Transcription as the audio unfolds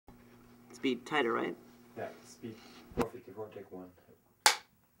speed tighter, right? Yeah, speed 454, take 1.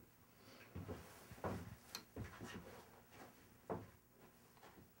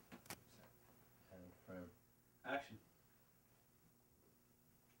 And from action.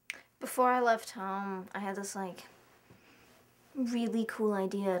 Before I left home, I had this, like, really cool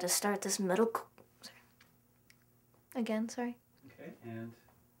idea to start this Again, sorry. Okay, and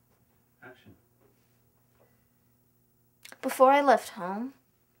action. Before I left home,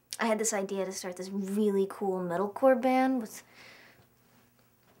 I had this idea to start this really cool metalcore band with...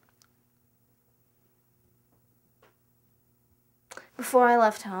 Before I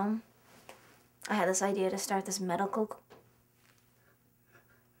left home, I had this idea to start this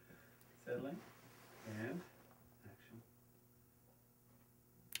Settling, and action.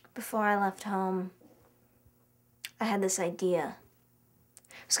 Before I left home, I had this idea.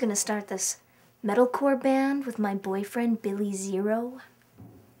 I was gonna start this metalcore band with my boyfriend, Billy Zero.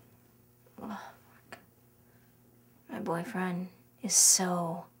 Oh, my boyfriend is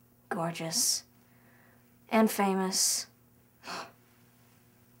so gorgeous and famous.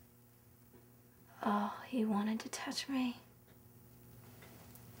 Oh, he wanted to touch me.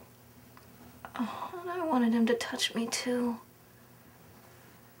 Oh, and I wanted him to touch me too.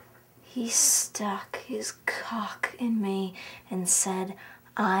 He stuck his cock in me and said,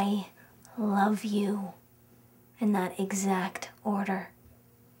 "I love you," in that exact order.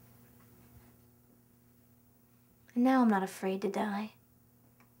 And now I'm not afraid to die.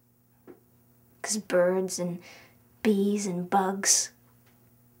 'Cause birds and bees and bugs,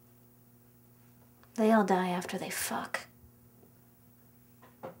 they all die after they fuck.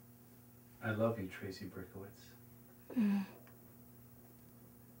 I love you, Tracey Fragments.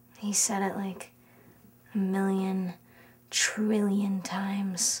 He said it like 1,000,000,000,000,000,000,000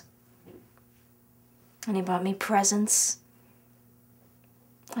 times. And he bought me presents.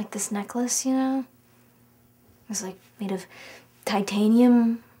 Like this necklace, you know? It was like made of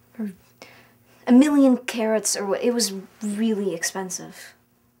titanium or 1,000,000 carats or what. It was really expensive.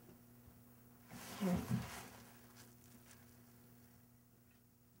 Here.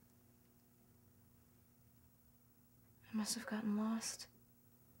 I must have gotten lost.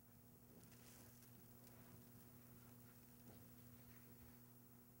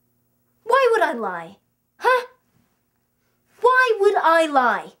 Why would I lie? Huh? Why would I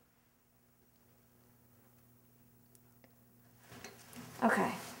lie?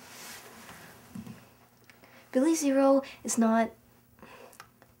 Okay. Billy Zero is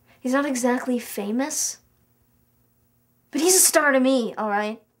he's not exactly famous, but he's a star to me, all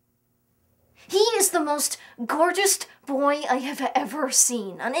right? He is the most gorgeous boy I have ever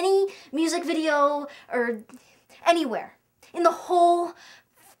seen on any music video or anywhere in the whole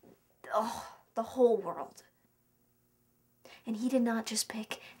world. And he did not just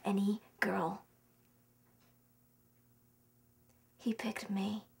pick any girl. He picked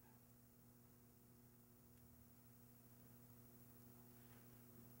me.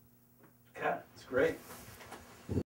 Cat, it's great.